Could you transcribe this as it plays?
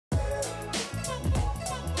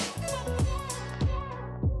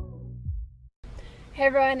Hey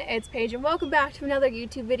everyone, it's Paige and welcome back to another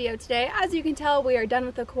YouTube video today. As you can tell, we are done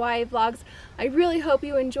with the Kauai vlogs. I really hope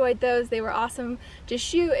you enjoyed those. They were awesome to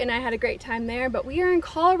shoot and I had a great time there. But we are in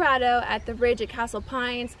Colorado at the Ridge at Castle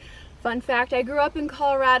Pines. Fun fact, I grew up in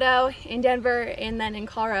Colorado, in Denver, and then in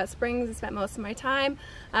Colorado Springs. I spent most of my time.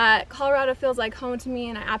 Colorado feels like home to me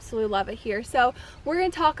and I absolutely love it here. So we're going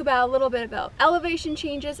to talk about a little bit about elevation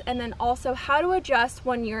changes and then also how to adjust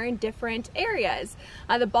when you're in different areas.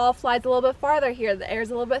 The ball flies a little bit farther here, the air's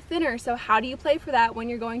a little bit thinner, so how do you play for that when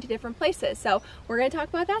you're going to different places? So we're going to talk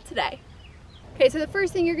about that today. Okay, so the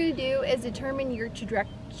first thing you're going to do is determine your trajectory.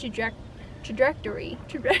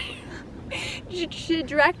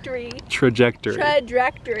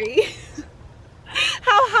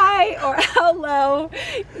 How high or how low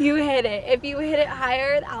you hit it. If you hit it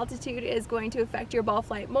higher, the altitude is going to affect your ball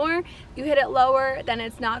flight more. If you hit it lower, then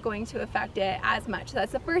it's not going to affect it as much. So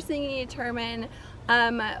that's the first thing you need to determine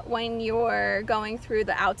when you're going through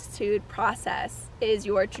the altitude process is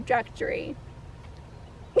your trajectory.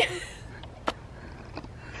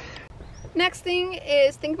 Next thing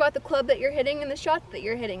is think about the club that you're hitting and the shot that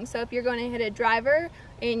you're hitting. So if you're going to hit a driver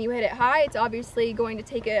and you hit it high, it's obviously going to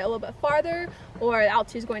take it a little bit farther, or the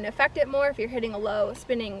altitude is going to affect it more. If you're hitting a low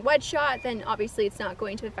spinning wedge shot, then obviously it's not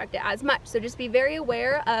going to affect it as much. So just be very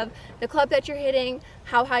aware of the club that you're hitting,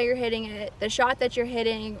 how high you're hitting it, the shot that you're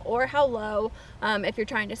hitting, or how low. If you're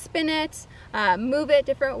trying to spin it, move it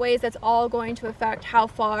different ways, that's all going to affect how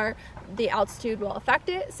far the altitude will affect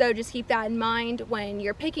it. So just keep that in mind when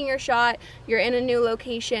you're picking your shot, you're in a new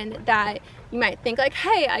location that you might think like,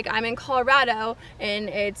 hey, I'm in Colorado and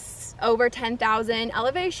it's over 10,000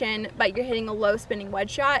 elevation, but you're hitting a low spinning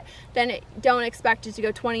wedge shot, then don't expect it to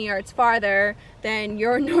go 20 yards farther than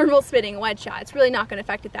your normal spinning wedge shot. It's really not going to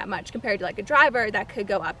affect it that much compared to like a driver that could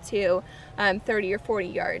go up to 30 or 40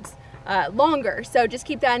 yards longer. So just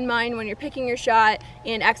keep that in mind when you're picking your shot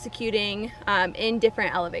and executing in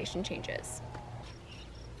different elevation changes.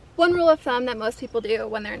 One rule of thumb that most people do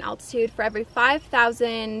when they're in altitude, for every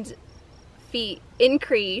 5,000 feet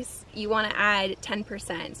increase, you want to add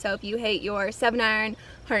 10%. So if you hit your 7-iron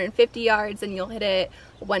 150 yards, then you'll hit it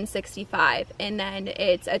 165, and then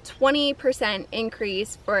it's a 20%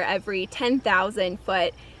 increase for every 10,000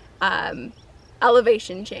 foot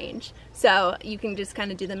elevation change. So you can just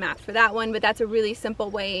kind of do the math for that one, but that's a really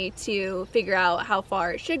simple way to figure out how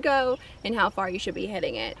far it should go and how far you should be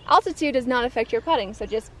hitting it. Altitude does not affect your putting, so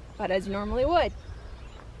just putt as you normally would.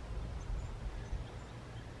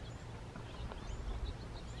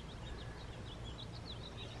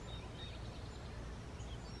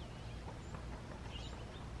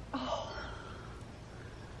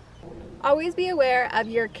 Always be aware of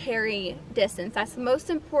your carry distance. That's the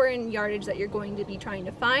most important yardage that you're going to be trying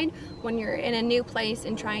to find when you're in a new place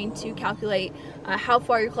and trying to calculate how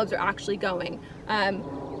far your clubs are actually going.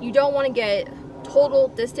 You don't want to get total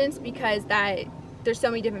distance because there's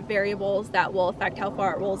so many different variables that will affect how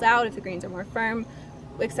far it rolls out, if the greens are more firm,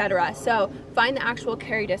 etc. So find the actual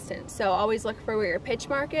carry distance. So always look for where your pitch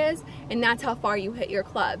mark is, and that's how far you hit your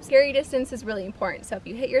clubs. Carry distance is really important. So if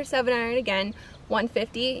you hit your 7-iron again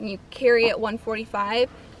 150 and you carry it 145,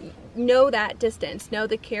 know that distance, know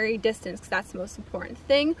the carry distance, because that's the most important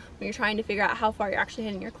thing when you're trying to figure out how far you're actually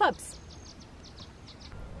hitting your clubs.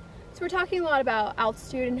 So we're talking a lot about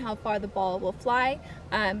altitude and how far the ball will fly,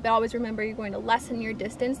 but always remember you're going to lessen your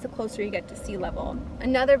distance the closer you get to sea level.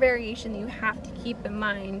 Another variation that you have to keep in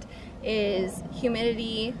mind is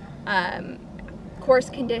humidity, course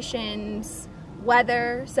conditions,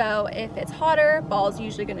 weather. So if it's hotter, ball's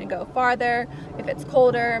usually going to go farther. If it's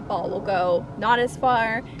colder, ball will go not as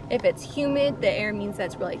far. If it's humid, the air means that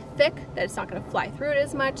it's really thick, that it's not going to fly through it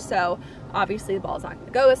as much, so obviously the ball's not going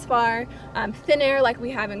to go as far. Thin air like we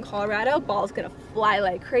have in Colorado, ball's going to fly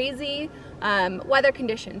like crazy. Weather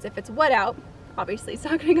conditions, if it's wet out, obviously it's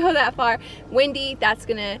not going to go that far. Windy, that's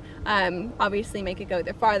going to obviously make it go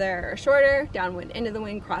either farther or shorter. Downwind, into the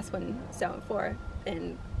wind, crosswind, so forth,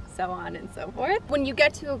 and so on and so forth. When you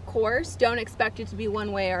get to a course, don't expect it to be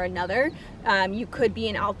one way or another. You could be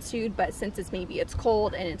in altitude, but since it's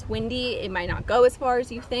cold and it's windy, it might not go as far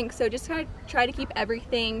as you think. So just try to keep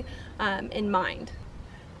everything in mind.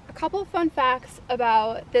 A couple of fun facts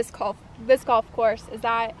about this golf course is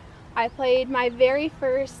that I played my very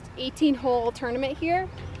first 18-hole tournament here.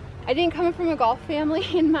 I didn't come from a golf family,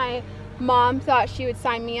 and my mom thought she would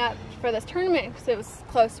sign me up for this tournament because it was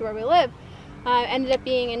close to where we live. Ended up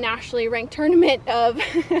being a nationally ranked tournament of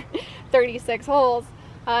 36 holes.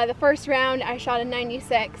 The first round I shot a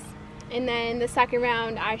 96, and then the second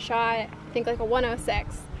round I shot, I think, like a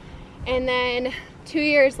 106. And then 2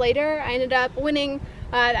 years later I ended up winning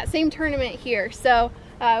that same tournament here. So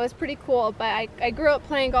It was pretty cool, but I grew up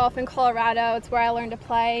playing golf in Colorado. It's where I learned to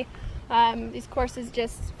play. These courses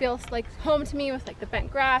just feel like home to me with like the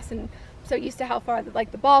bent grass, and I'm so used to how far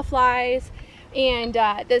the ball flies. And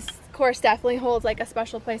this course definitely holds like a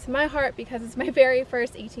special place in my heart because it's my very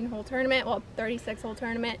first 18-hole tournament, well 36-hole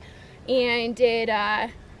tournament, and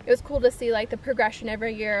it was cool to see like the progression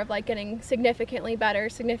every year of like getting significantly better,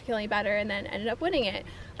 and then ended up winning it.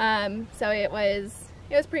 So it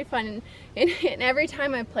was pretty fun, and every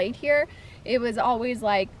time I played here, it was always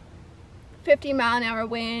like 50-mile-an-hour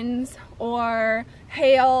winds or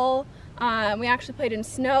hail. We actually played in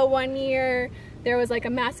snow one year. There was like a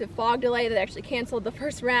massive fog delay that actually canceled the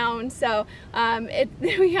first round. So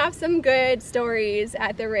we have some good stories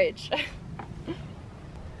at the Ridge.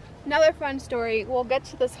 Another fun story, we'll get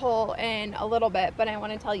to this hole in a little bit, but I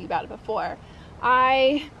want to tell you about it before.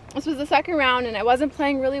 This was the second round and I wasn't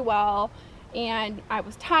playing really well, and I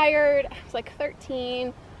was tired. I was like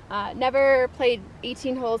 13, never played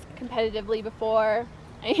 18 holes competitively before,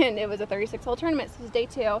 and it was a 36-hole tournament, so this is day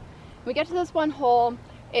 2. We get to this one hole,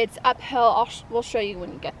 it's uphill, we'll show you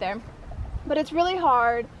when you get there, but it's really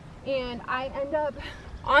hard, and I end up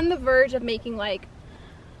on the verge of making like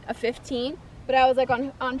a 15, but I was like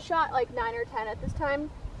on shot like 9 or 10 at this time,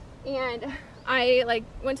 and I like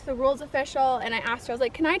went to the rules official and I asked her, I was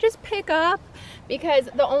like, can I just pick up? Because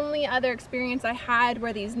the only other experience I had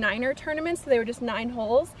were these 9er tournaments, so they were just 9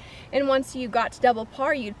 holes, and once you got to double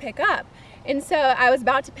par you'd pick up. And so I was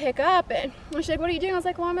about to pick up, and she's like, what are you doing? I was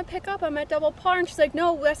like, well, I'm gonna pick up, I'm at double par. And she's like,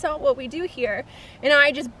 no, that's not what we do here. And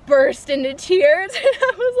I just burst into tears, and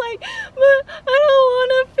I was like, but I don't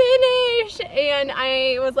want to finish. And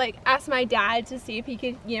I was like, asked my dad to see if he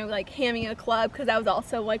could, you know, like hand me a club, because that was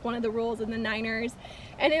also like one of the rules in the 9ers.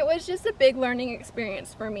 And it was just a big learning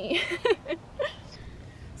experience for me.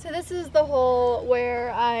 So this is the hole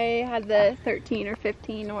where I had the 13 or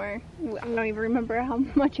 15, or I don't even remember how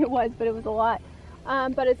much it was, but it was a lot.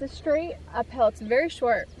 But it's a straight uphill. It's a very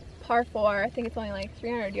short par 4. I think it's only like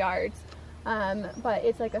 300 yards. But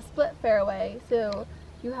it's like a split fairway. So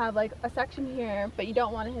you have like a section here, but you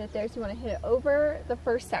don't want to hit it there. So you want to hit it over the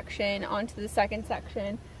first section onto the second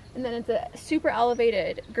section. And then it's a super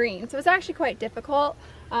elevated green. So it's actually quite difficult.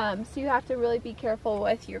 So you have to really be careful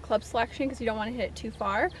with your club selection because you don't want to hit it too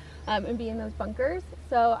far and be in those bunkers.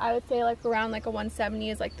 So I would say like around like a 170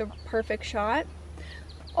 is like the perfect shot.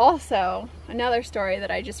 Also, another story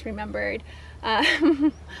that I just remembered,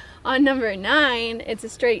 on number 9, it's a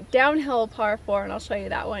straight downhill par 4, and I'll show you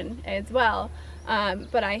that one as well.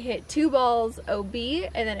 But I hit 2 balls OB,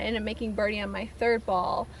 and then I ended up making birdie on my 3rd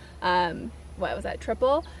ball. What was that,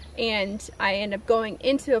 triple? And I ended up going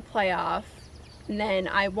into a playoff, and then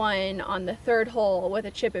I won on the 3rd hole with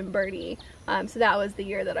a chip and birdie. So that was the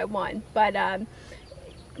year that I won. But at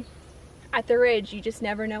the Ridge, you just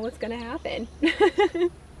never know what's going to happen.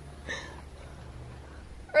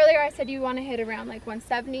 Earlier I said you want to hit around like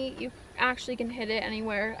 170. You actually can hit it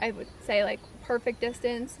anywhere. I would say like perfect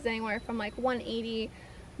distance is anywhere from like 180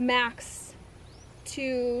 max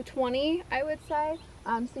to 220, I would say.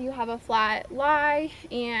 So you have a flat lie,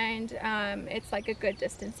 and it's like a good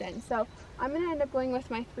distance in. So I'm going to end up going with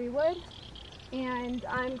my 3-wood, and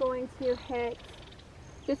I'm going to hit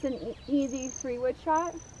just an easy 3-wood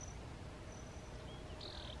shot.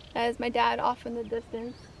 That is my dad off in the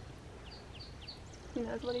distance. He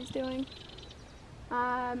knows what he's doing.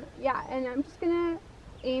 Yeah, and I'm just going to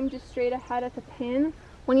aim just straight ahead at the pin.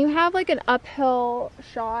 When you have like an uphill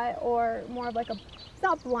shot, or more of like a, it's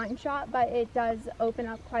not blind shot, but it does open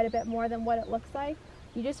up quite a bit more than what it looks like.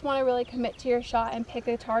 You just want to really commit to your shot and pick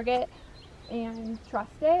a target and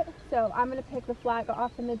trust it. So I'm going to pick the flag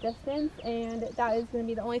off in the distance, and that is going to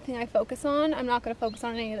be the only thing I focus on. I'm not going to focus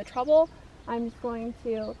on any of the trouble. I'm just going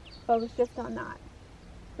to focus just on that.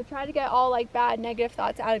 So try to get all like bad negative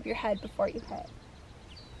thoughts out of your head before you hit.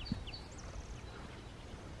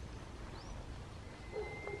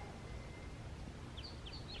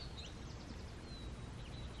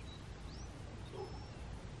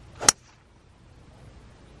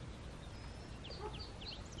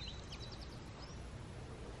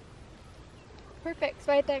 Perfect,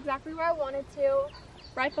 so I hit that exactly where I wanted to.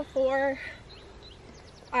 Right before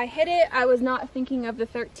I hit it, I was not thinking of the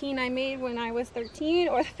 13 I made when I was 13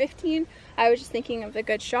 or the 15. I was just thinking of the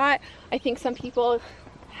good shot. I think some people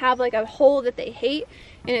have like a hole that they hate,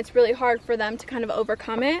 and it's really hard for them to kind of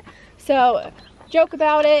overcome it. So joke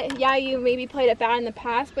about it. Yeah, you maybe played it bad in the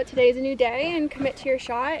past, but today's a new day, and commit to your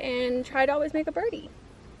shot and try to always make a birdie.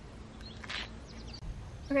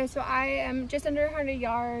 Okay, so I am just under 100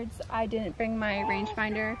 yards. I didn't bring my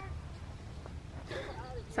rangefinder.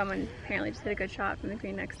 Someone apparently just hit a good shot from the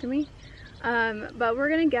green next to me. But we're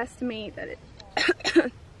gonna guesstimate that it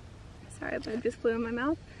sorry, but I just flew in my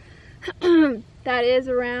mouth. That is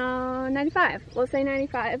around 95. We'll say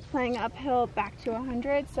 95, playing uphill back to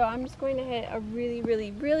 100. So I'm just going to hit a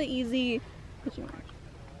really easy pitching wedge.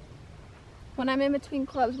 When I'm in between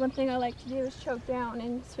clubs, one thing I like to do is choke down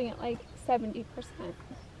and swing it like 70%.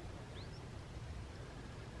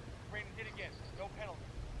 Brandon, hit again. No penalty.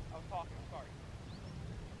 I was talking. I'm sorry.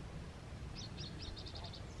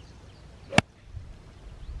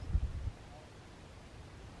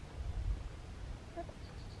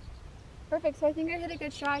 Perfect. So I think I hit a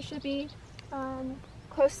good shot. I should be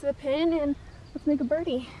close to the pin, and let's make a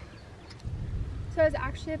birdie. So I was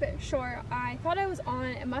actually a bit short. I thought I was on.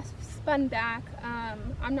 It must have spun back.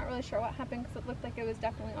 I'm not really sure what happened because it looked like it was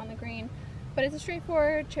definitely on the green. But it's a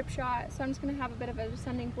straightforward chip shot, so I'm just going to have a bit of a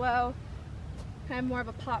descending blow, kind of more of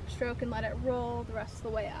a pop stroke, and let it roll the rest of the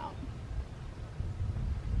way out.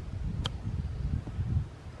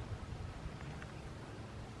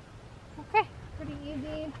 Okay, pretty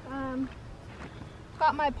easy.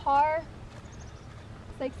 Got my par.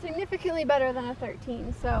 It's like significantly better than a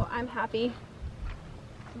 13, so I'm happy.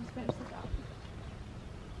 Let's finish this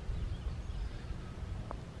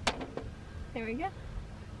out. There we go.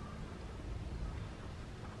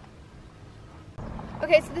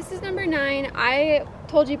 Okay, so this is number 9. I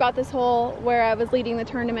told you about this hole where I was leading the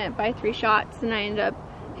tournament by 3 shots, and I ended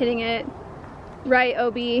up hitting it right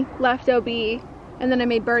OB, left OB, and then I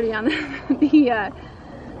made birdie on the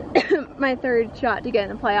my 3rd shot to get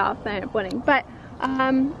in the playoffs, and I ended up winning. But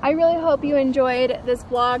I really hope you enjoyed this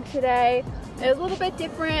vlog today. It was a little bit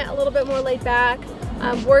different, a little bit more laid back.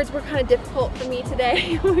 Words were kind of difficult for me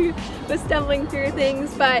today. We was stumbling through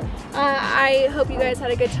things, but I hope you guys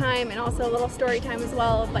had a good time, and also a little story time as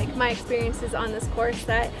well of like my experiences on this course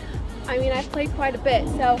that, I mean, I've played quite a bit.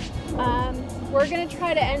 So we're gonna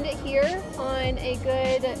try to end it here on a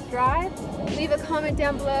good drive. Leave a comment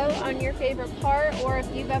down below on your favorite part, or if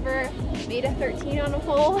you've ever made a 13 on a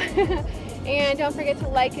hole. And don't forget to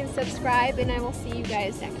like and subscribe, and I will see you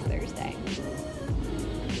guys next Thursday.